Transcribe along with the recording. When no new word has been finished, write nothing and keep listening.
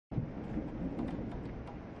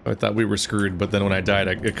I thought we were screwed, but then when I died,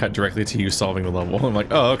 it cut directly to you solving the level. I'm like,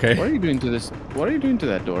 oh, okay. What are you doing to this? What are you doing to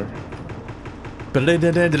that door?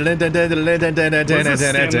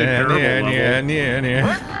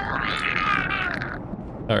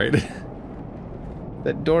 Alright.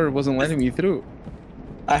 That door wasn't letting me through.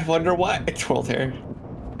 I wonder why. It's rolled here.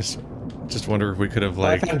 Just wonder if we could have,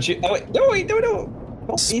 like... Oh, wait, no.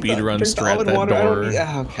 Speedrun strat that door.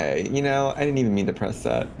 Okay, you know, I didn't even mean to press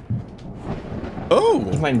that. Oh!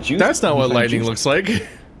 That's not what lightning looks like.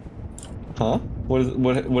 Huh? What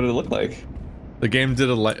did it look like? The game did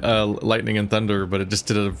a lightning and thunder, but it just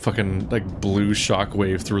did a fucking, like, blue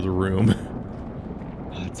shockwave through the room.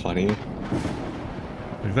 Oh, that's funny.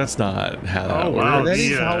 Like, that's not how that works. Wow, that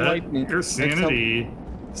is how lightning... Your sanity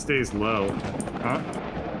stays low. Huh?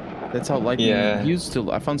 That's how lightning used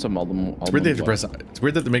to... I found some almond. It's weird they have to press... It's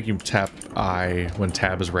weird that they make you tap I when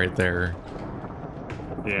tab is right there.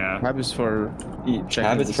 Yeah. Tab is for...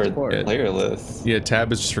 Tab is for player lists. Yeah,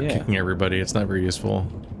 tab is just for kicking everybody. It's not very useful.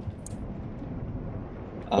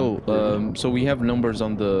 So we have numbers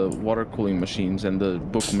on the water cooling machines and the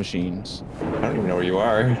book machines. I don't even know where you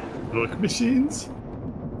are. Book machines?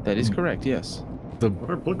 That is correct, yes. What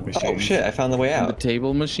are book machines? Oh shit, I found the way out. The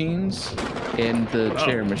table machines and the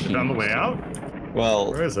chair machines. You found the way out?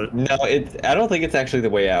 Well, where is it? No, I don't think it's actually the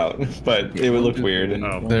way out, but it would look weird.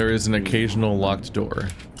 Oh. There is an occasional locked door.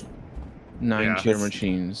 9 chair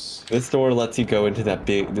machines. This door lets you go into that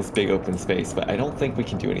this big open space, but I don't think we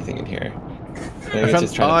can do anything in here.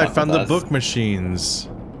 I found the book machines.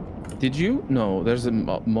 Did you? No, there's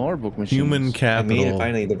more book machines. Human capital. I made it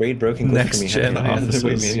finally. The raid broken Next gen offices.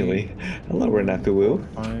 Manually. Hello, Renaku-woo.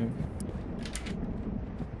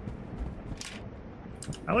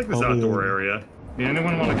 I like this outdoor area.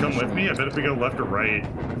 Anyone want to come with me? I bet if we go left or right,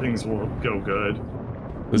 things will go good.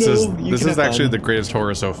 This is actually the greatest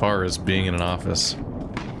horror so far, is being in an office.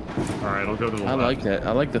 Alright, I'll go to the left. I like that.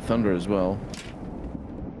 I like the thunder as well.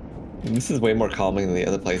 This is way more calming than the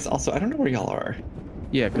other place. Also, I don't know where y'all are.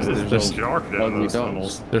 Yeah, because there's dark down those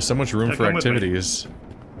tunnels. There's so much room for activities.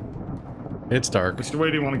 It's dark. Which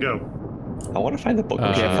way do you want to go? I want to find the book.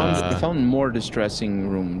 Okay, I found more distressing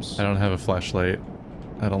rooms. I don't have a flashlight.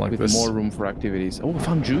 I don't like with this. More room for activities. Oh, I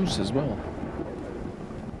found juice as well.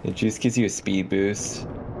 The juice gives you a speed boost.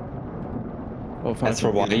 Oh, as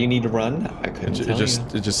for why you need to run, I couldn't tell you.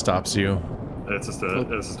 It just stops you. It's just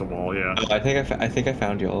a wall, yeah. Oh, I think I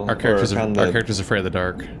found y'all. Our character's afraid of the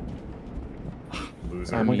dark.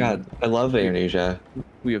 Loser. Oh my god, I love Indonesia.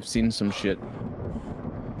 We have seen some shit.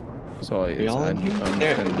 So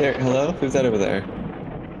there. Hello, who's that over there?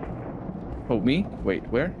 Oh, me? Wait,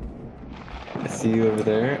 where? I see you over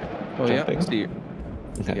there. Oh jumping. Yeah, I see you.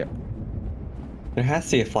 Okay. Yeah. There has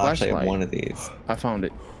to be a flashlight on one of these. I found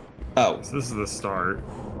it. Oh. So this is the start,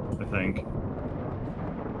 I think.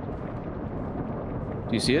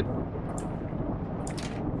 Do you see it?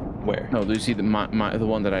 Where? No, do you see the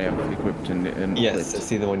one that I have equipped and yes, I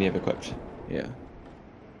see the one you have equipped. Yeah.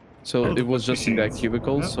 So it was just in that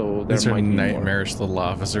cubicle, so there These are might be nightmarish little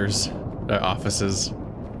offices.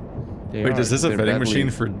 Wait, is this a vending machine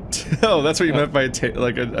for... Oh, that's what you meant by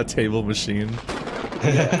a table machine.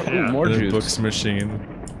 Yeah. More juice. A books machine.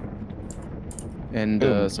 And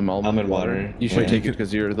some almond water. You should take it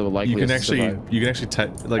because you're the likeliest you can actually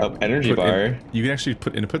type energy bar. You can actually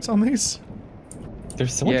put inputs on these.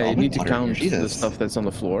 There's so much you need to water count here. the stuff that's on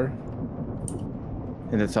the floor.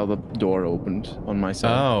 And that's how the door opened on my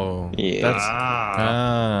side. Oh,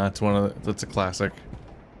 yeah. That's that's a classic.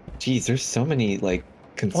 Jeez, there's so many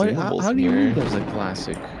consumables. How do you read those a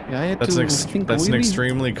classic? Yeah, I had that's to think that's really, an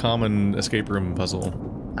extremely common escape room puzzle.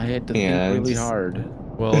 I had to think really hard.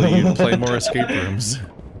 Well, you play more escape rooms.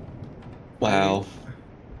 Wow.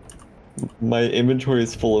 My inventory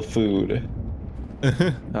is full of food.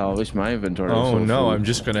 Oh, I wish my inventory was full of food. I'm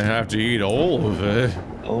just gonna have to eat all of it.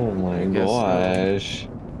 Oh my gosh.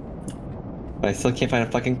 But I still can't find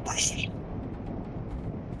a fucking person.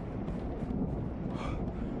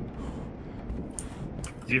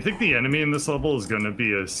 Do you think the enemy in this level is gonna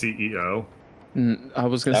be a CEO? I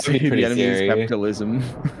was gonna say the enemy is capitalism.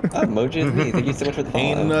 Oh, Moji is me. Thank you so much for the follow.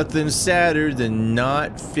 Ain't nothing sadder than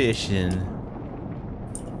not fishing.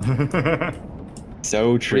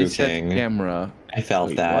 So true, Reset King. Camera. I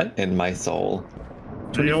felt that in my soul.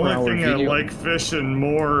 The only thing I like fishing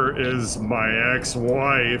more is my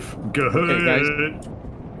ex-wife. Good. Okay,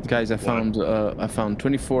 guys, I found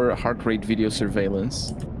 24 heart rate video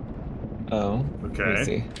surveillance. Oh. Okay. Let me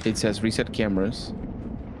see. It says reset cameras.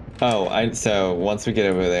 Oh, so once we get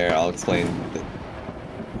over there, I'll explain.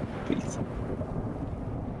 Please.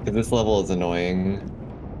 Because this level is annoying.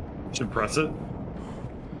 Should press it?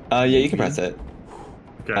 Yeah, you can press it.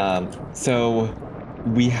 Okay. So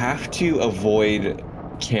we have to avoid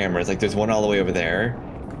cameras. Like there's one all the way over there.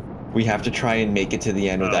 We have to try and make it to the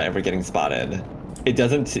end without ever getting spotted. It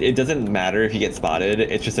doesn't matter if you get spotted.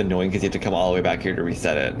 It's just annoying because you have to come all the way back here to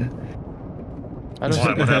reset it. I don't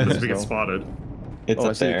What think happens if we get spotted? It's I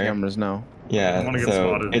up see the there. cameras now. Yeah. I wanna get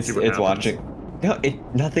spotted and it's see what it's happens. watching. No,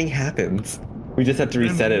 nothing happens. We just have to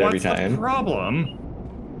reset it every What's the time. problem?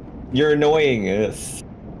 You're annoying us.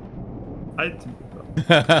 I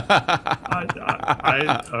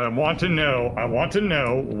want to know. I want to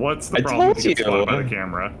know what's the I problem told if you get you. spotted by the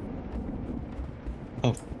camera.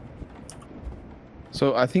 Oh.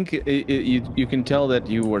 So I think you can tell that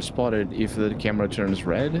you were spotted if the camera turns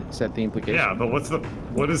red. Is that the implication? Yeah, but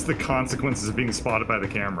what is the consequences of being spotted by the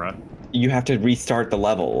camera? You have to restart the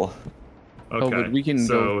level. Okay. Oh, but we can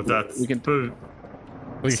so go. that's We can. but,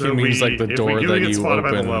 Like, so it means like the door if we that do get you spotted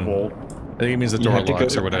open. by the level. I think it means the You door have to go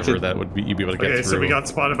locks or to- whatever. That would be you'd be able to get Okay, through. so we got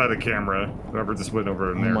spotted by the camera. Whoever just went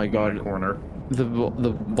over in Oh there. my in God. that corner.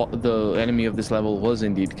 The enemy of this level was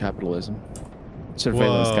indeed capitalism.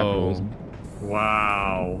 Surveillance Whoa. capitalism.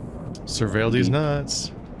 Wow. Surveil these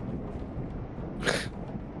nuts.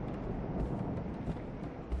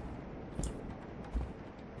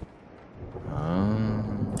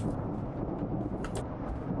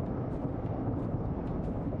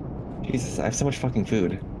 Jesus, I have so much fucking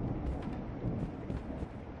food.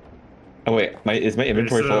 Oh wait, is my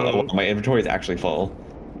inventory full? so- Oh, my inventory is actually full.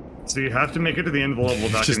 So you have to make it to the end of the level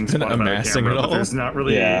without Just getting been spotted by the amassing camera. it But all? there's not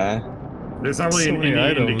really There's not really So many any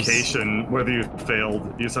items. indication whether you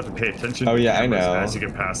failed. You just have to pay attention Oh, to the yeah, I cameras know. as you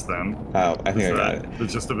get past them. Oh, I think Is I got that it. the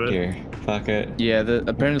gist of it? Here, fuck it. Yeah,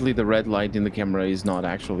 apparently the red light in the camera is not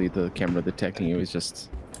actually the camera detecting you. It's just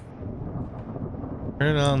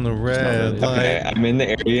Turn on the red really- light. Okay, I'm in the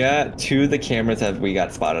area. 2 of the cameras that we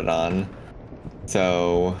got spotted on.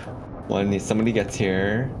 So, when somebody gets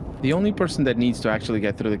here, the only person that needs to actually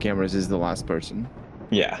get through the cameras is the last person.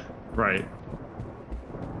 yeah. Right.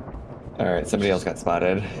 All right, somebody else got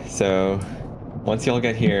spotted. So, once y'all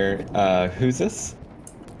get here, who's this?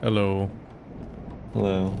 Hello.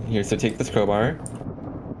 Hello. Here, so take this crowbar.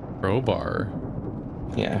 Crowbar.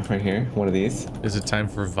 Yeah, right here. One of these. Is it time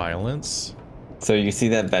for violence? So you see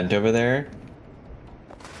that vent over there?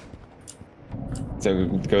 So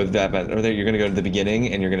go to that vent over there. You're gonna go to the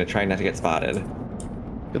beginning, and you're gonna try not to get spotted.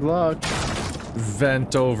 Good luck.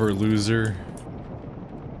 Vent over, loser.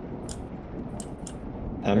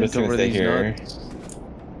 I'm just gonna Over stay these here, nuts.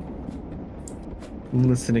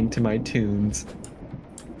 listening to my tunes.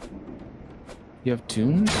 You have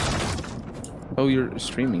tunes? Oh, you're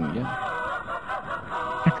streaming, yeah.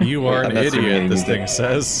 You are Yeah, an that's idiot, really this music. thing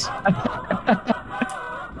says.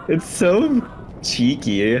 It's so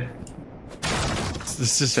cheeky.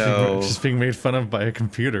 This is So- just being made fun of by a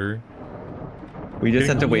computer. We just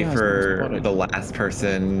have to Oh, wait yeah, for spotted. the last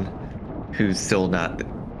person who's still not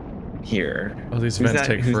here. Oh, these Who's vents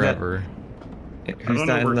that- take who's that- forever. I Who's don't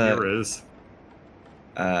not know in where the? here is.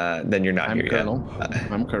 Then you're not I'm here Colonel.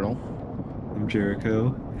 yet. I'm Colonel. I'm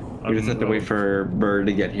Jericho. We just have to wait for Bird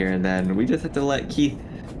to get here, and then we just have to let Keith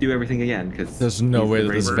do everything again, because There's no way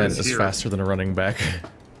that this Bird vent is is here. faster than a running back.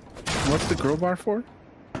 What's the crowbar for?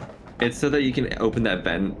 It's so that you can open that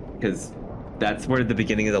vent, because that's where the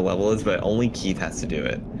beginning of the level is, but only Keith has to do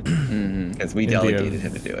it, Mm-hmm. because we In the delegated ev-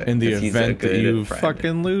 him to do it. In the 'cause he's a event that good you friend.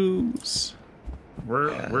 fucking lose.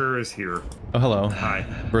 Where is here? Oh, hello. Hi.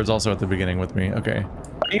 Bird's also at the beginning with me. Okay.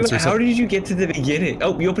 Let's How reset- did you get to the beginning?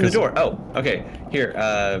 Oh, you opened the 'Cause- door. Oh, okay. Here,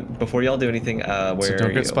 before y'all do anything, where So are don't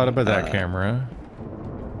you? get spotted by that camera.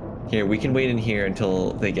 Here, we can wait in here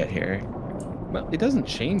until they get here. Well, it doesn't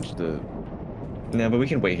change the. No, but we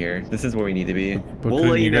can wait here. This is where we need to be. But We'll couldn't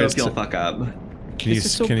let you you know guys if y'all t- fuck up. Can you, This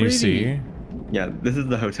is so can you pretty. see? Yeah, this is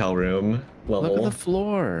the hotel room level. Look at the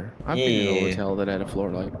floor. I've been in a Yeah. hotel that had a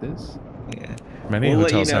floor like this. Yeah. Many We'll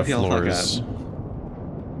let you hotels know have if y'all fuck floors.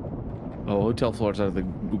 Oh, hotel floors are the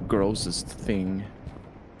grossest thing.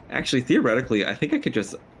 Actually, theoretically, I think I could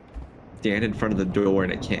just stand in front of the door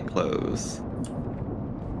and it can't close.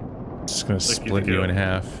 Just gonna you split to you go. in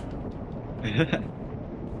half.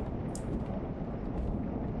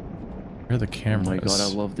 Where are the Oh cameras? my god,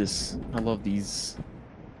 I love this. I love these.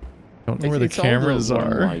 Don't know where the It's all the cameras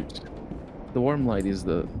warm are. light. The warm light is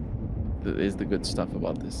the good stuff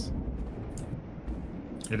about this.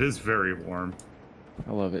 It is very warm.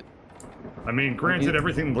 I love it. I mean, granted,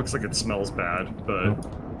 everything looks like it smells bad, but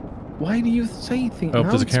Why do you say things? Oh,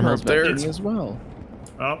 there's a camera up there. as well.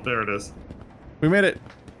 oh, there it is. We made it.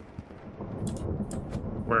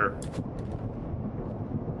 Where?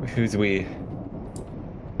 Who's we?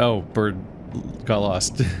 Oh, Bird got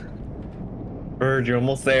lost. Bird, you're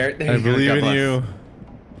almost there. I believe God in bless. you.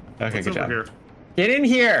 Okay, What's good job. over here? Get in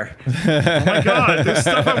here! Oh my god, there's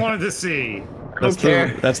stuff I wanted to see.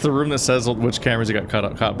 That's the room that says which cameras you got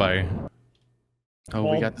caught by. Oh,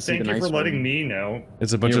 Well, we got to see thank the you nice for letting one. me know.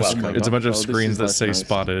 It's a bunch You're of welcome. it's a bunch of Oh, this screens is that less say nice.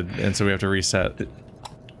 spotted, and so we have to reset.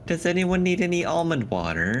 Does anyone need any almond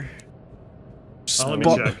water? Let me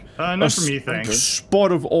Spot- check. Not for me, thanks.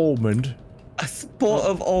 Spot of almond. A spot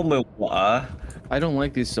of almond water. I don't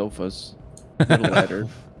like these sofas. They're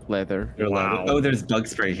leather. Wow. Oh, there's bug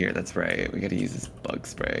spray here. That's right. We gotta use this bug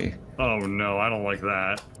spray. Oh no, I don't like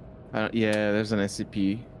that. Yeah, there's an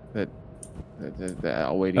SCP that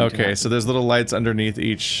I'll wait. Okay, so there's little lights underneath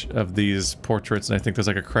each of these portraits, and I think there's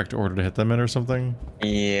like a correct order to hit them in or something.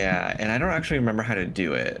 Yeah, and I don't actually remember how to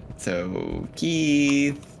do it. So,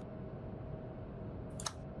 Keith.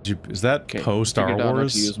 Is that Star figured out how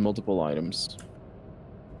Wars? to use multiple items.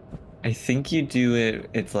 I think you do it.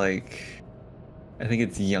 It's like, I think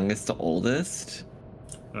it's youngest to oldest.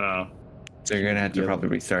 Oh. So you're gonna have to probably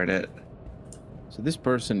restart it. So this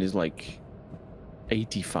person is like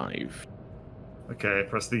 85. Okay,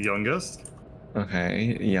 press the youngest.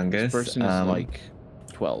 Okay, This youngest. person is like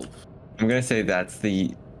 12. I'm gonna say that's the.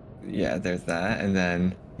 Yeah, there's that, and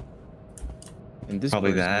then And this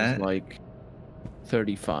probably person that. is like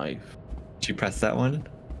 35. did you press that one?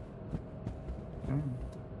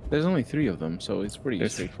 There's only 3 of them, so it's pretty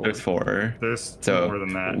straightforward. There's 4. There's So more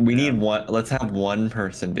than that. we yeah. need one. Let's have one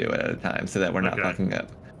person do it at a time, so that we're not Okay. fucking up.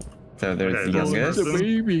 So there's Okay, the this youngest. person.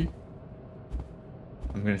 baby.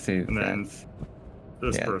 I'm gonna say And then that's.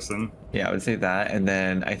 this Yeah. person. Yeah, I would say that, and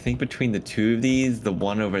then I think between the two of these, the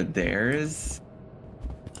one over there is.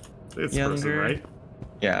 It's person, Younger. right?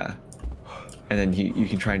 Yeah. And then you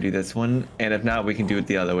can try and do this one, and if not, we can do it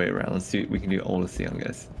the other way around. We can do oldest to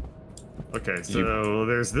youngest. Okay, so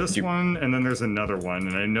there's this you- one, and then there's another one,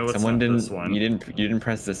 and I know it's Someone not didn't. this one. You didn't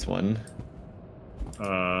press this one.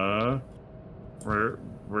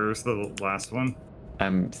 Where's the last one?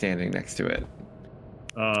 I'm standing next to it.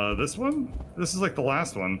 This one? This is like the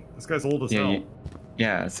last one. This guy's old as Yeah. hell.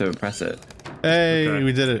 Yeah. So press it. Hey, Okay.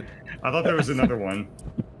 we did it. I thought there was another one.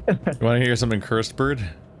 You want to hear something cursed, bird?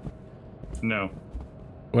 No.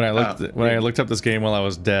 When I looked up this game while I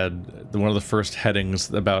was dead, one of the first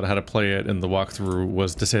headings about how to play it in the walkthrough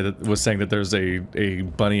was saying that there's a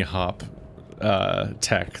bunny hop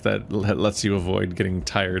tech that lets you avoid getting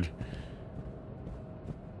tired.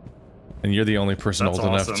 And you're the only person That's old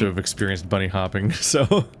enough awesome. to have experienced bunny hopping, so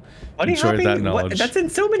Bunny enjoy hopping? that What? knowledge. That's in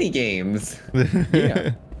so many games.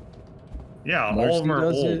 Yeah. Yeah, all Marcy of them are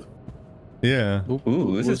does old. it. Yeah.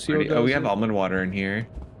 Ooh, this is Lucio pretty. Oh, does we have it. almond water in here.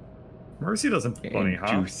 Mercy doesn't bunny And hop.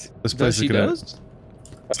 juice. This Does place she is gonna. does?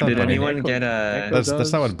 It's not Did bunny. anyone Echo- get a Echo- That's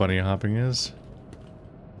does? not what bunny hopping is.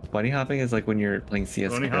 bunny hopping? Is like when you're playing CS:GO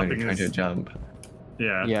Bunny and you're hopping trying to is- jump.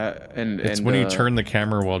 Yeah. Yeah, and It's and, when you turn the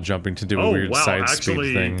camera while jumping to do a Oh, weird wow, side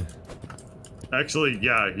actually- speed thing. Actually,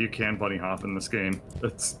 yeah, you can bunny hop in this game.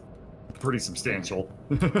 It's pretty substantial.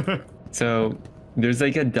 So there's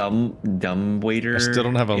like a dumb waiter. I still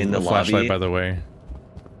don't have a in the flashlight, lobby. by the way.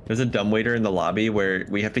 There's a dumb waiter in the lobby where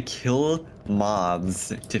we have to kill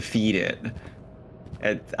moths to feed it.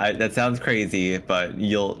 That sounds crazy, but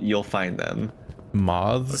you'll find them.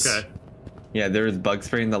 Moths? Okay. Yeah, there's bug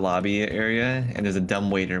spray in the lobby area, and there's a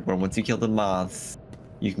dumb waiter where once you kill the moths,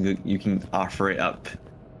 you can offer it up.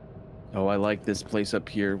 Oh, I like this place up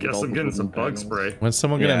here. with Guess all I'm the getting wooden some bug panels. spray. When's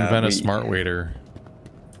someone gonna Yeah, invent a we- smart waiter?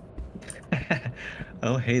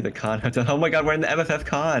 Oh, hey, the con. Oh my god, we're in the MFF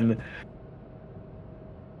con.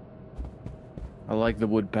 I like the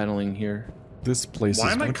wood paneling here. This place Why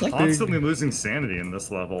is am I big. constantly losing sanity in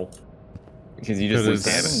this level? Because you just lose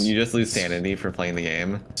Because- sanity. You just lose sanity for playing the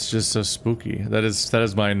game. It's just so spooky. That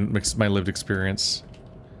is my lived experience.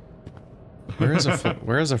 Where is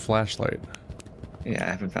where is a flashlight? Yeah, I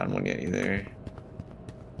haven't found one yet either.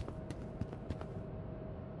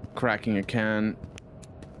 Cracking a can.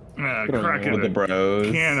 Cracking With the a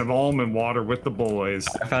bros. can of almond water with the boys.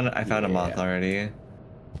 I found a moth already.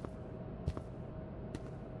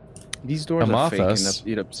 These doors Come are off fake, and us.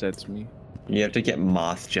 it upsets me. You have to get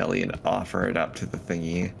moth jelly and offer it up to the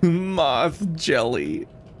thingy. Moth jelly.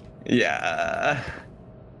 Yeah.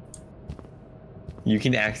 You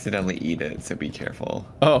can accidentally eat it, so be careful.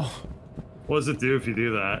 Oh, What does it do if you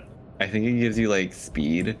do that? I think it gives you like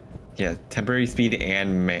speed. Yeah, temporary speed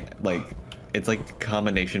and like it's like a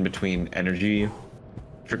combination between energy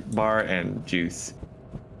bar and juice.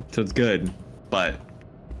 So it's good, but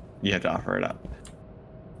you have to offer it up.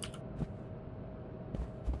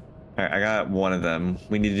 All right, I got one of them.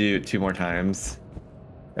 We need to do it 2 more times.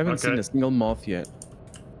 I haven't seen Okay. a single moth yet.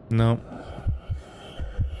 no.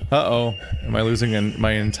 Uh-oh. Am I losing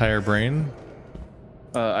my entire brain?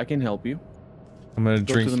 I can help you. I'm gonna Go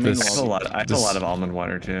to drink the main this lobby. I have a lot of almond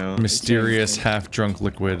water too. mysterious half-drunk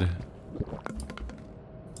liquid.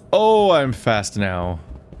 Oh, I'm fast now.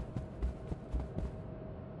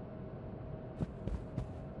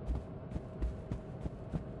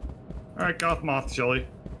 Alright, goth moth jelly.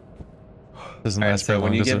 Doesn't Alright, last very so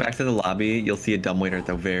when long, you does get it? back to the lobby, you'll see a dumbwaiter at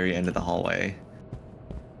the very end of the hallway.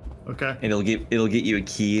 Okay. And it'll get you a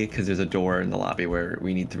key because there's a door in the lobby where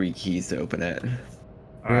we need 3 keys to open it.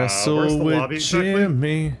 Where's Wrestle the with lobby exactly?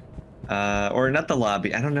 Jimmy. Or not the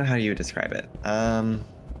lobby. I don't know how you would describe it.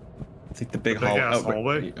 It's like the big big-ass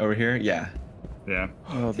hallway? over here. Yeah. Yeah.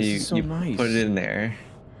 Oh, this you, is so you nice. put it in there.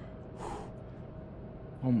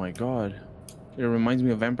 Oh my god. It reminds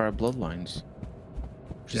me of Vampire Bloodlines.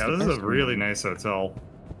 which Yeah, the this is best a really one. nice hotel.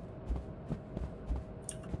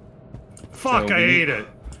 Fuck, So I we- ate it.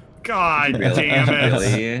 God Really? damn it.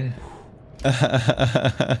 Really?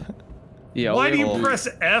 Yeah. Why do you well- press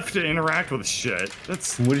F to interact with shit?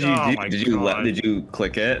 That's What did you oh do? my Did you God. did you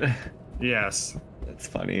click it? Yes. That's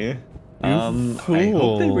funny. You I hope they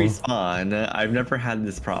fool. respawn. I've never had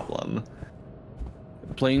this problem.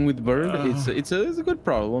 Playing with Bird, it's a good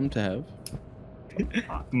problem to have.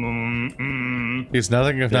 He's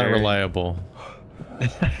nothing if not There. reliable.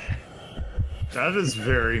 That is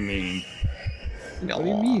very mean. What do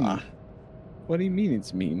you mean? What do you mean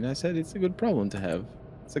it's mean? I said it's a good problem to have.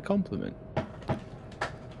 It's a compliment.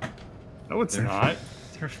 No, it's There. not. Is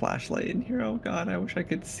there a flashlight in here? Oh god, I wish I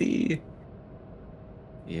could see.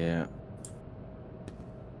 Yeah.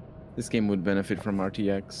 This game would benefit from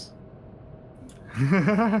RTX.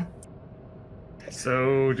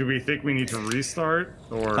 So, do we think we need to restart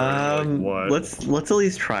or like, what? Let's at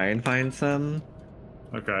least try and find some.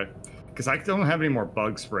 Okay. Because I don't have any more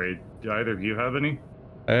bug spray. Do either of you have any?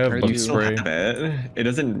 I have Are bug you- Still spray. have it. It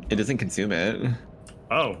doesn't consume it.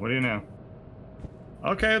 Oh, what do you know?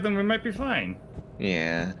 Okay, then we might be fine.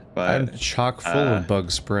 Yeah, but I'm chock full of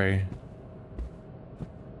bug spray.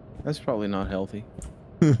 That's probably not healthy.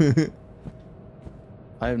 I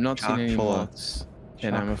have not Chock seen any full of- moths,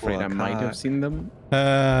 and I'm chock full afraid I of might have cock. seen them.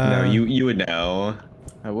 no, you would know.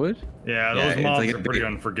 I would? Yeah, Yeah, those it's mobs like a are pretty big-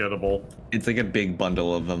 unforgettable. It's like a big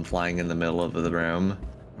bundle of them flying in the middle of the room.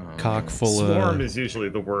 Cock full Swarm of is usually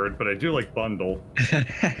the word, but I do like bundle.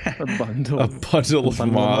 A bundle. a bundle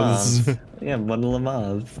of moths. Yeah, bundle of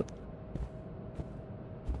moths.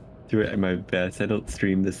 Do it at my best. I don't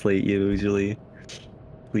stream this late usually.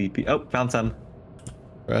 Sleepy. Oh, found some.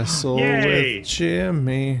 Wrestle Yay! with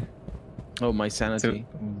Jimmy. Oh, my So, sanity.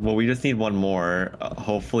 well, we just need one more.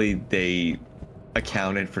 Hopefully, they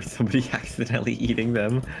accounted for somebody accidentally eating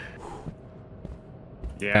them.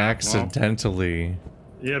 Yeah. Accidentally. Well,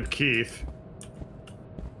 you have Keith.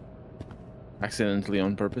 Accidentally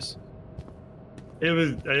on purpose. It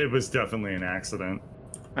was definitely an accident.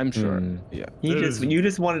 I'm sure. Hmm. Yeah. You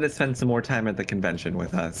just wanted to spend some more time at the convention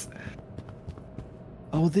with us.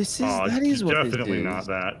 Oh, this is Oh, that is what definitely this not is.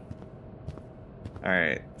 that. All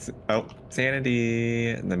right. Oh,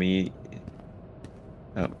 sanity. Let me.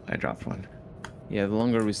 Oh, I dropped one. Yeah, the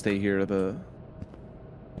longer we stay here, the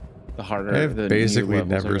harder. I've the new basically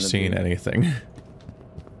levels are never gonna seen be. anything.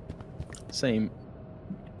 Same.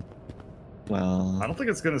 Well, I don't think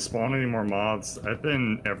it's gonna spawn any more moths. I've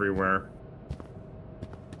been everywhere.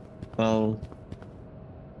 well.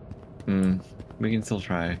 We can still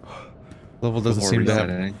try. Level doesn't Before seem to have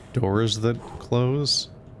resetting. doors that close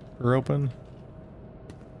or open.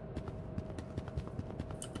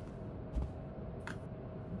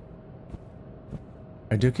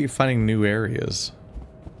 I do keep finding new areas.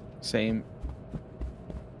 Same.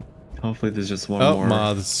 Hopefully, there's just one Oh, more.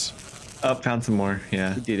 moths. Oh, found some more.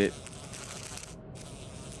 Yeah. We did it.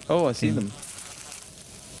 Oh, I see them.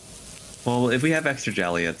 Well, if we have extra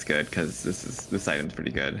jelly, that's good because this item's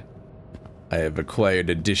pretty good. I have acquired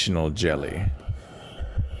additional jelly.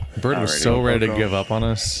 Bird was Alrighty. so Go, ready go, to go. give up on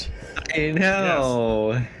us. I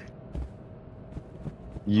know.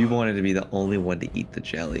 You wanted to be the only one to eat the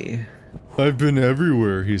jelly. I've been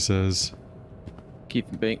everywhere, he says.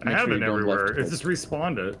 Keep make I sure have you been don't everywhere. left It's just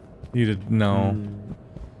respawned it. You did no.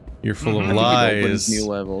 You're full Mhm. of I think it opens lies. new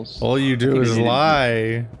levels. All you do think is it didn't-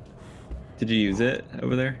 lie. Did you use it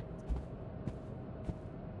over there?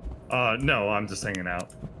 No, I'm just hanging out.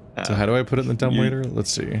 So how do I put it in the dumbwaiter?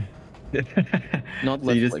 Let's see. Not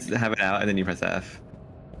So you left just click. have it out and then you press F.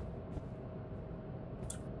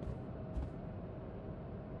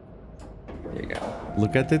 There you go.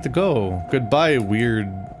 Look at it go. Goodbye, weird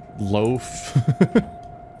loaf.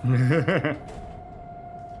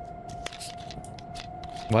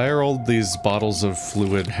 Why are all these bottles of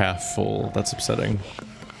fluid half full? That's upsetting.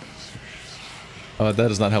 Oh, that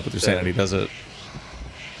does not help with your sanity, does it?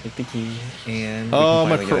 Take the key and. Oh,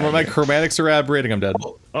 my chromatics are aberrating. I'm dead.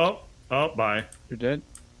 Oh, bye. You're dead?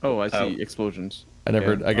 Oh, I see explosions. I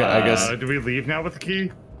never. I guess. Do we leave now with the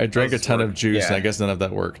key? I drank a ton work? of juice, and Yeah. I guess none of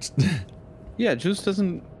that worked. Yeah, juice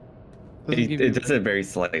doesn't It does it very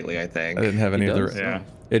slightly, I think. I didn't have any It of does? the. Yeah.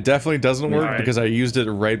 It definitely doesn't work Alright. because I used it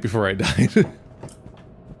right before I died.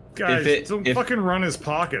 Guys, don't fucking run his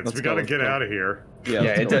pockets. Let's We go, gotta let's get go. out of here. Yeah,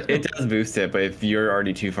 it does boost it, but if you're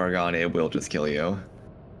already too far gone, it will just kill you.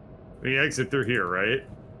 We exit through here, right?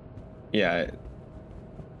 Yeah.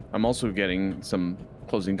 I'm also getting some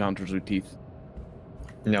close encounters with teeth.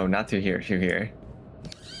 No, not through here. Through here.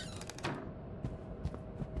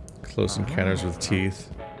 Close encounters with teeth.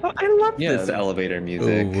 Oh, I love Yeah, this that- elevator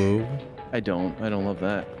music. Ooh, I don't love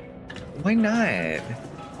that. Why not?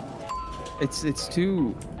 It's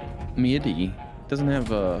too MIDI. Doesn't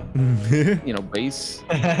have a bass.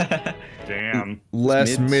 Damn.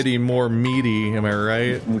 Less Mids. MIDI, more meaty. Am I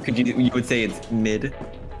right? You would say it's mid.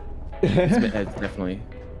 It's definitely.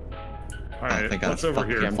 Alright, think I what's was over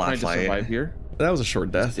fucking Okay, here? I'm trying to Flashlight. survive here. That was a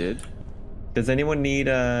short death. Did. Does anyone need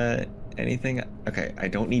anything? Okay, I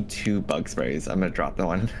don't need 2 bug sprays. I'm gonna drop the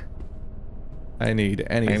one. I need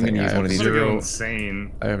anything. gonna use I one have of these. I'm gonna go zero.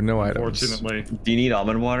 insane. I have no items. Unfortunately, Do you need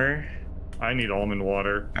almond water? I need almond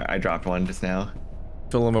water. I dropped one just now.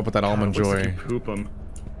 Fill them up with that almond God, looks like joy. you poop 'em.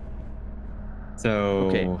 So.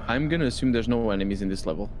 Okay, I'm gonna assume there's no enemies in this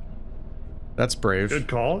level. That's brave. Good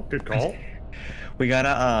call. Good call. We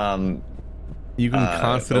gotta You can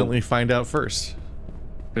confidently find out first.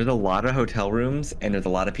 There's a lot of hotel rooms and there's a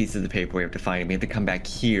lot of pieces of paper we have to find. We have to come back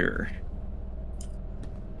here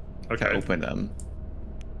to Okay. open them.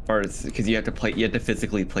 Or it's because you have to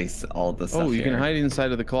physically place all the stuff. Oh, you can here. hide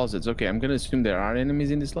inside of the closets. Okay, I'm gonna assume there are enemies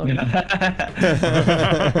in this level.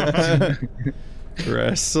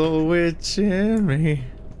 Wrestle with Jimmy.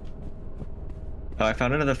 Oh, I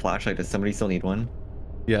found another flashlight. Does somebody still need one?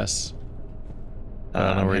 Yes. I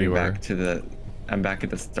don't know I'm where heading you are. back to the. I'm back at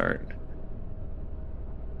the start.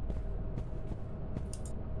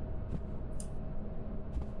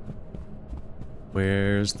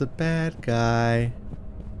 Where's the bad guy?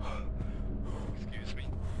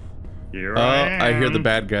 Here Oh, I I hear the am.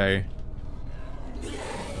 bad guy.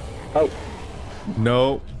 Oh.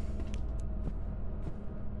 No.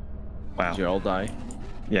 Wow. Did you all die?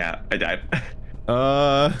 Yeah, I died.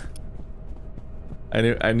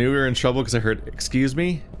 I knew we were in trouble because I heard, excuse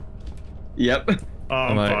me? Yep. Oh,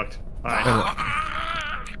 I'm Am I- fucked.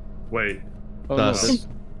 Wait. Oh Thus. no,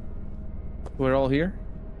 we're all here.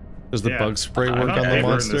 Does the Yeah. bug spray I'm work not on the ever in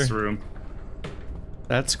monster? this room.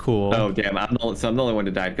 That's cool. Oh damn! I'm the only one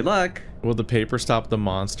to die. Good luck. Will the paper stop the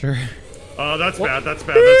monster? Oh, that's bad. That's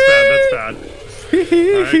bad. That's bad. That's bad.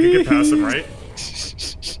 Alright, I can get past him, right?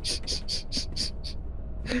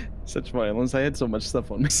 Such violence. I had so much stuff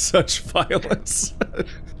on me. Such violence.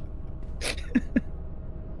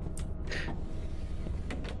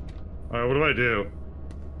 Alright, what do I do?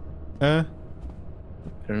 Huh?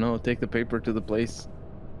 I don't know. Take the paper to the place.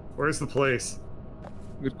 Where's the place?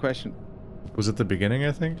 Good question. Was it the beginning,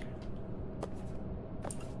 I think?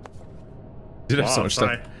 Did have so Wow, much stuff.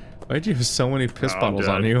 sorry. Why'd you have so many piss Oh, I'm bottles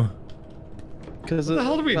on dead. you? Because What the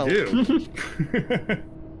hell do we do?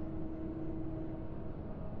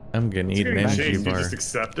 I'm gonna eat an Getting energy chased, you bar. just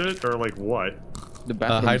accept it, or like what? The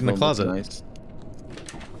bathroom hide in the closet. Nice.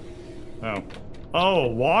 Oh. Oh,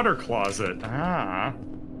 water closet. Ah.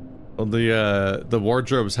 Well, the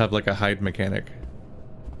wardrobes have like a hide mechanic.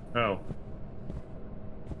 Oh.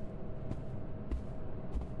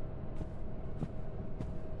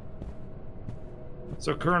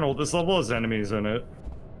 So, Colonel, this level has enemies in it.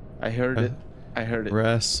 I heard it. I heard it.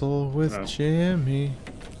 Wrestle with Oh. Jimmy.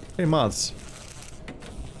 Hey, moths.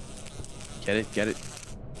 Get it. Get it.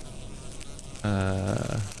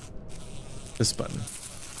 This button.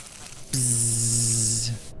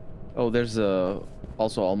 Oh, there's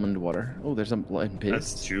also almond water. Oh, there's some blind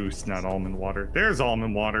That's pigs. juice, not almond water. There's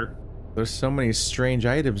almond water. There's so many strange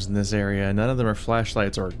items in this area. None of them are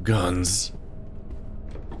flashlights or guns.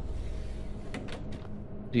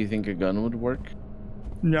 Do you think a gun would work?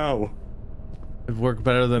 No. It'd work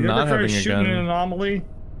better than You not ever try having a shooting an gun. anomaly?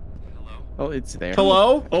 Oh, it's there.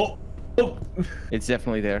 Hello? Oh. Oh. It's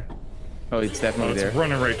definitely there. Oh, it's Oh, definitely it's there.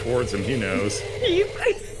 running right towards him. He knows.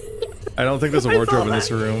 I don't think there's a wardrobe in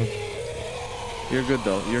this room. You're good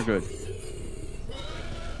though. You're good.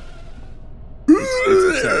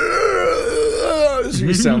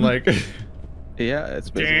 You sound like. Yeah, it's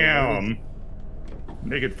basically what it is. Damn.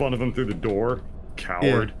 Making fun of him through the door.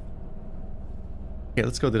 Coward. Yeah,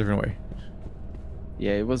 let's go the different way.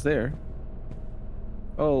 Yeah, it was there.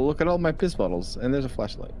 Oh, look at all my piss bottles, and there's a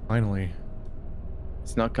flashlight. Finally.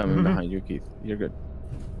 It's not coming behind you, Keith. You're good.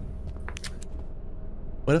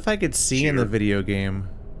 What if I could see in the video game?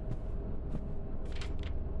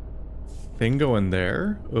 Thing going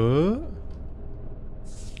there?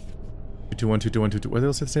 2212212. Why do they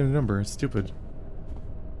all say the same number? It's stupid.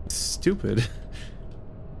 It's stupid.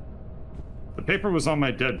 The paper was on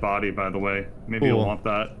my dead body, by the way. Maybe Cool. you'll want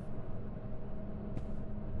that.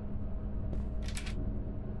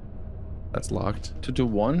 That's locked.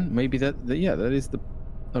 221. Maybe that. Yeah, that is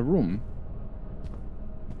a room.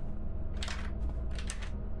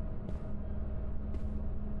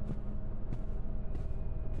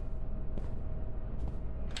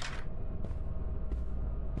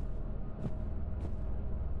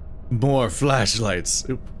 More flashlights.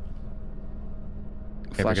 Oop.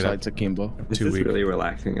 Flashlights akimbo. This Too is weak. really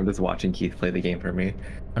relaxing. I'm just watching Keith play the game for me.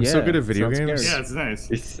 I'm so Yeah, good at video sounds games. scary. Yeah, it's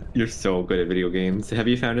nice. You're so good at video games. Have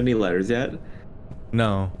you found any letters yet?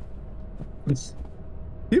 No. It's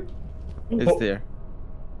Oh. there.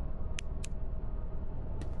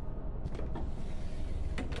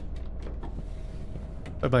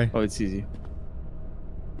 Bye bye. Oh, it's easy.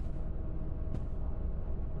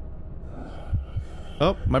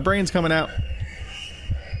 Oh, my brain's coming out.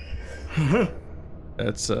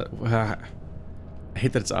 That's I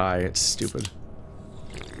hate that it's I. It's stupid.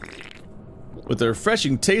 With the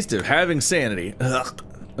refreshing taste of having sanity. Ugh.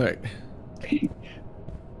 All right.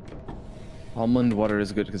 Almond water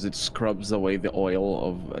is good because it scrubs away the oil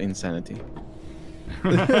of insanity.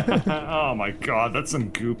 Oh my god, that's some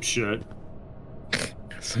goop shit.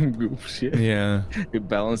 Some goop shit. Yeah. It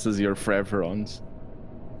balances your fervorons.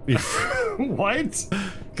 What?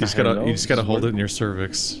 You just gotta hold it in your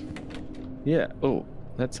cervix. Yeah. Oh,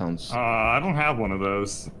 that sounds. I don't have one of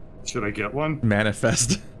those. Should I get one?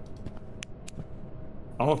 Manifest.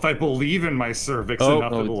 Oh, if I believe in my cervix Oh.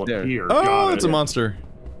 enough, Oh, it'll it's there. appear. Oh, Got it's it. a monster.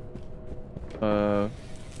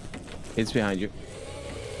 It's behind you.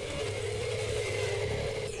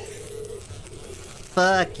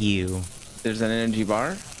 Fuck you. There's an energy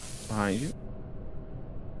bar behind you.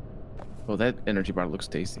 Oh, that energy bar looks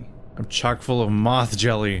tasty. I'm chock full of moth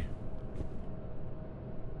jelly.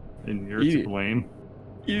 And you're Eat to it. blame.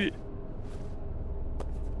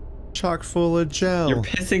 Chock full of gel. You're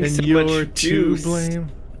pissing and so you're much to juice. blame.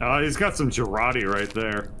 He's got some Girardi right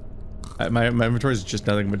there. My inventory is just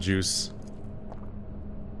nothing but juice.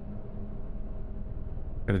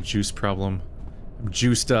 Got a juice problem. I'm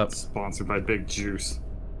juiced up. Sponsored by Big Juice.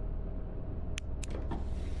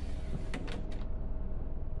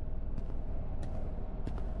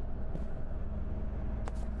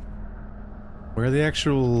 Where are the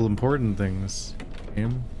actual important things?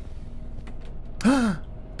 Game?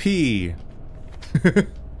 P.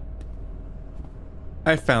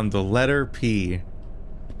 I found the letter P.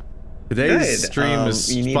 Today's Good. stream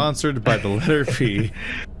is You need- sponsored by the letter P.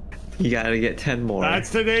 You gotta get 10 more. That's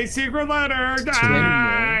today's secret letter. many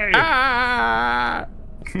Die! Ah!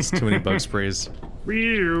 It's too many bug sprays.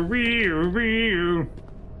 Reew, reew, reew.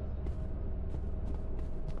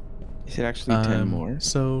 Is it actually 10 more?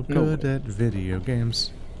 So No good at video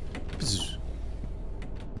games. Bzz.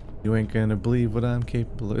 You ain't gonna believe what I'm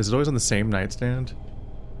capable of. Is it always on the same nightstand?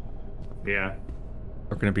 Yeah.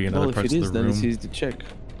 Or can it be in Well, other if parts it of is, the then room? it's easy to check.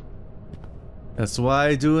 That's why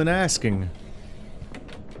I do an asking.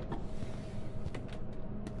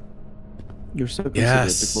 You're so considerate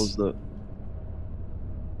Yes. to close the.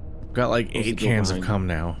 Got like Close the 8 door cans of behind cum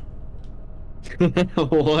now.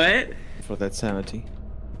 What? For that sanity.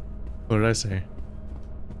 What did I say?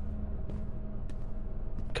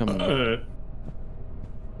 Come on.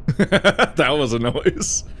 That was a noise.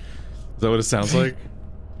 Is that what it sounds like?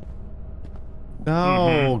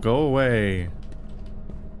 No, go away.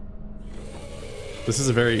 This is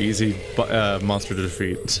a very easy monster to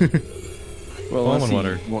defeat. Well, Almond unless he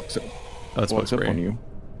water. walks up, Oh, it's bug walks up spray. on you.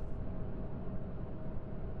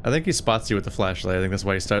 I think he spots you with the flashlight. I think that's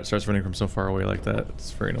why he starts running from so far away like that.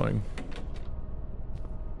 It's very annoying.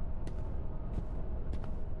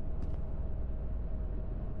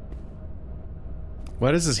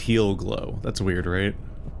 Why does his heel glow? That's weird, right?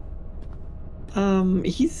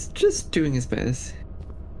 He's just doing his best.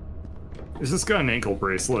 Is this got an ankle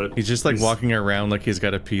bracelet? He's just like walking around like he's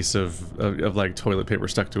got a piece of like toilet paper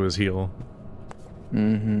stuck to his heel.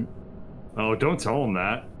 Mm-hmm. Oh, don't tell him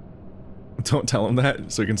that. Don't tell him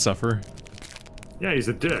that so he can suffer. Yeah, he's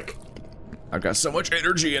a dick. I've got so much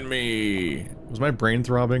energy in me. Was my brain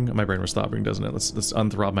throbbing? My brain was throbbing, doesn't it? Let's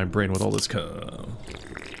unthrob my brain with all this cum.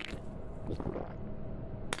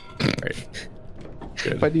 Right.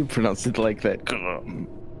 Good. Why do you pronounce it like that?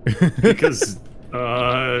 Because,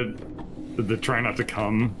 the try not to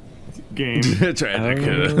come game. Tragic.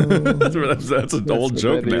 That's an old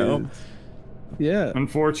joke now. Yeah.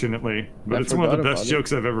 Unfortunately, but it's one of the best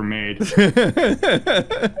jokes I've ever made.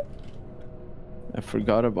 I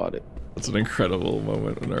forgot about it. That's an incredible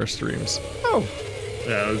moment in our streams. Oh.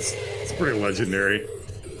 Yeah, it's pretty legendary.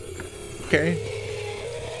 Okay.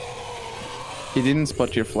 He didn't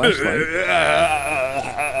spot your flashlight.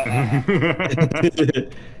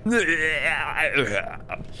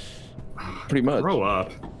 Pretty much. Grow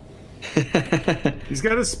up. He's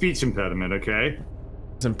got a speech impediment, okay?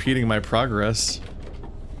 It's impeding my progress.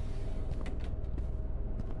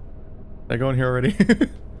 Did I go in here already?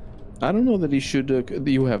 I don't know that he should.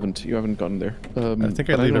 You haven't gotten there. I think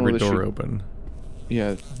I leave every door open.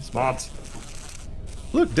 Yeah. Spots.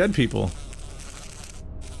 Look, dead people.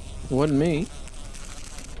 It wasn't me.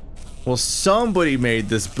 Well, somebody made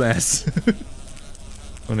this mess.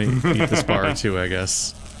 Let me eat this bar too, I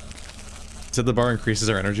guess. Said the bar increases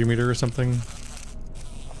our energy meter or something.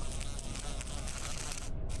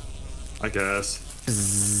 I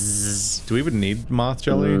guess. Do we even need moth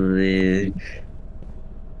jelly?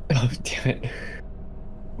 Oh, damn it.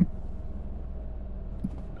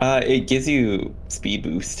 It gives you speed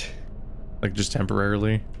boost. Like just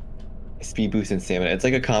temporarily? Speed boost and stamina. It's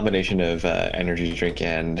like a combination of energy drink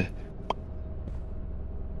and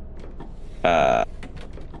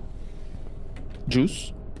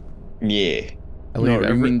juice? Yeah. No,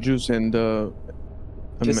 I mean juice and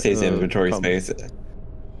just saves inventory space.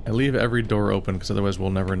 I leave every door open because otherwise we'll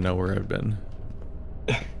never know where I've been.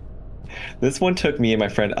 This one took me and my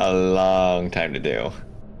friend a long time to do.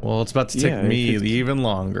 Well, it's about to take me even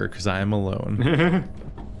longer because I am alone.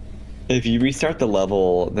 If you restart the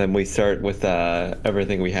level, then we start with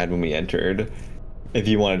everything we had when we entered. If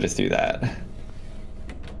you want to just do that.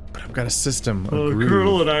 But I've got a system.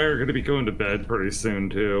 Colonel and I are going to be going to bed pretty soon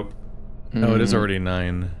too. Oh, it is already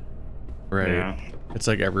 9. Right. Yeah. It's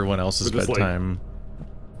like everyone else's bedtime.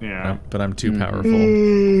 Yeah. But I'm too powerful.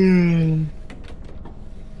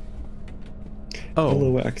 Oh.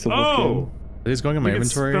 Hello, Axel. Oh! Are these going in my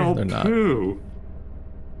inventory? They're not. Poo.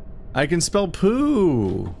 I can spell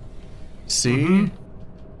poo. See?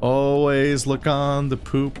 Always look on the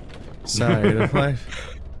poop side of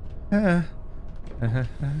life.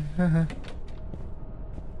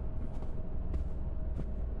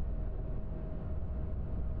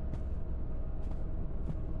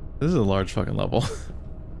 This is a large fucking level.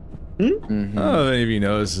 Oh, any of you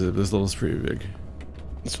notice this level's pretty big.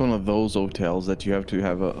 It's one of those hotels that you have to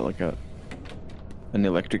have an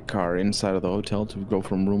electric car inside of the hotel to go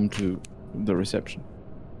from room to the reception.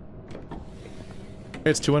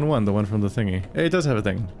 Hey, it's 2-in-1, the one from the thingy. Hey, it does have a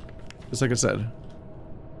thing. Just like it said.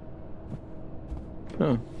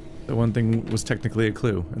 Huh. The one thing was technically a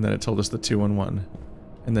clue, and then it told us the 2-in-1.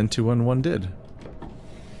 And then 2-in-1 did.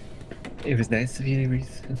 It was nice of you to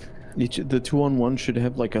reason. The 2-on-1 should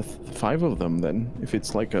have like 5 of them then, if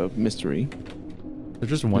it's like a mystery. There's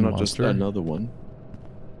just one not monster. Just another one.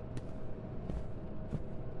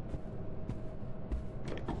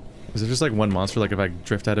 Is it just like one monster? Like if I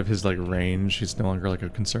drift out of his like range, he's no longer like a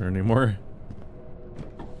concern anymore.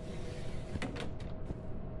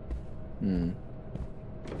 Hmm.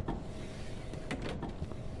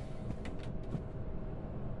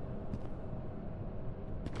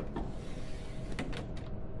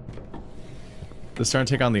 They're starting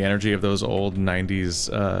to take on the energy of those old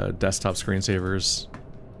 90s desktop screensavers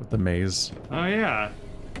with the maze. Oh yeah.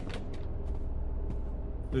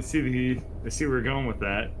 I see where we're going with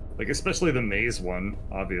that. Like especially the maze one,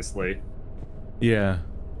 obviously. Yeah.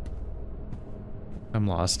 I'm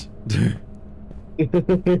lost. Wait,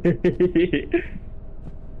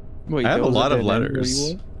 I have a lot of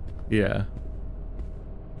letters. Yeah.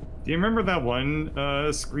 Do you remember that one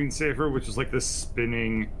screensaver which was like this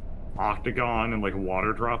spinning octagon and like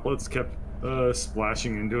water droplets kept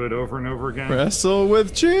splashing into it over and over again? Wrestle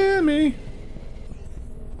with Jimmy.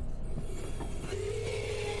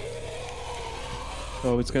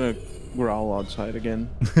 Oh, it's gonna growl outside again.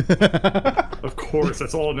 Of course,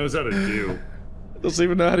 that's all it knows how to do. Doesn't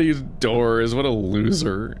even know how to use doors. What a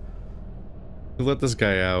loser. Who let this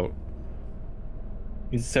guy out?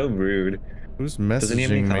 He's so rude. Who's messaging Doesn't he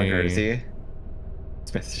have any common me? courtesy?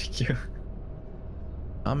 He's messaging you.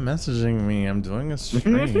 I'm messaging me. I'm doing a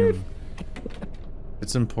stream.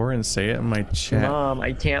 It's important. Say it in my chat. Mom,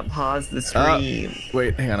 I can't pause the stream.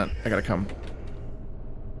 Wait, hang on. I gotta come.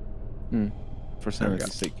 For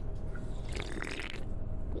sanity's sake.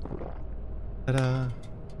 Ta-da.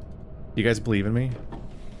 You guys believe in me?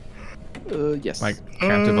 Yes. My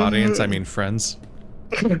captive audience, I mean friends.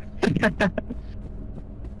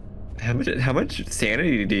 How much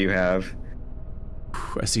sanity do you have?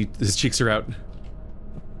 I see his cheeks are out.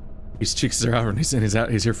 His cheeks are out and he's out.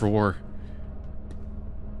 He's here for war.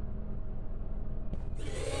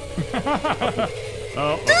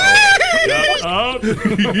 Oh, yeah, oh. You're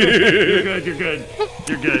good, you're good.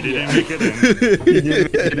 You're good, you didn't make it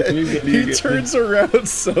in. He turns around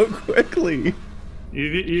so quickly. You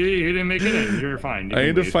didn't make it in, you're fine. I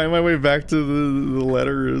need to find my way back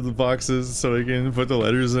to the boxes so I can put the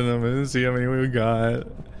letters in them and see how many we got.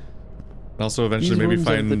 And also eventually maybe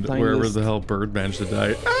find wherever the hell Bird managed to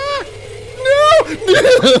die. Ah! No!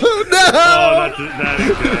 No! Oh, that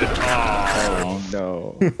is good. Oh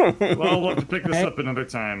no. Well, we'll have to pick this up another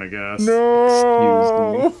time, I guess.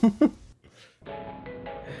 No!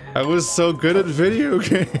 I was so good at video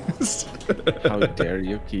games. How dare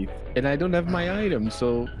you, Keith? And I don't have my items,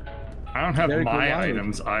 so... I don't have my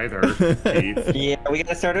items either, Keith. Yeah, we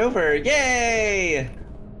gotta start over. Yay!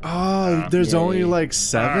 Oh, there's only like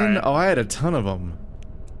 7? Alright. Oh, I had a ton of them.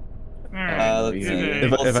 Let's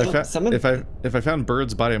see. If I found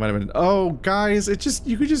Bird's body, I might have been. Oh, guys,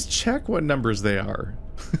 you could just check what numbers they are.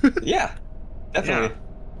 Yeah, definitely.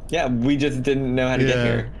 Yeah, we just didn't know how to get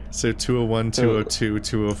here. So 201, 202,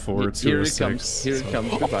 204, 206. Here it comes.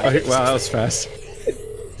 Goodbye. Oh, wow, that was fast.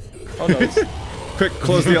 Oh no. Quick,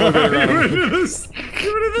 close the elevator. Get rid of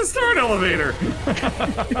the start elevator.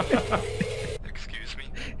 Excuse me.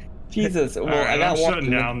 Jesus. Well, Right, I got I'm one.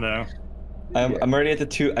 shutting down though. I'm already at the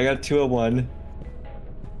 2. I got 201.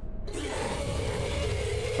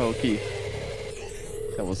 Oh, Keith.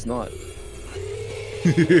 That was not.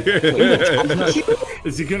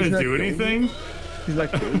 Is he gonna do anything? He's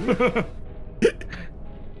like,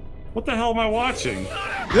 What the hell am I watching?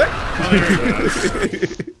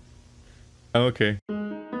 Okay.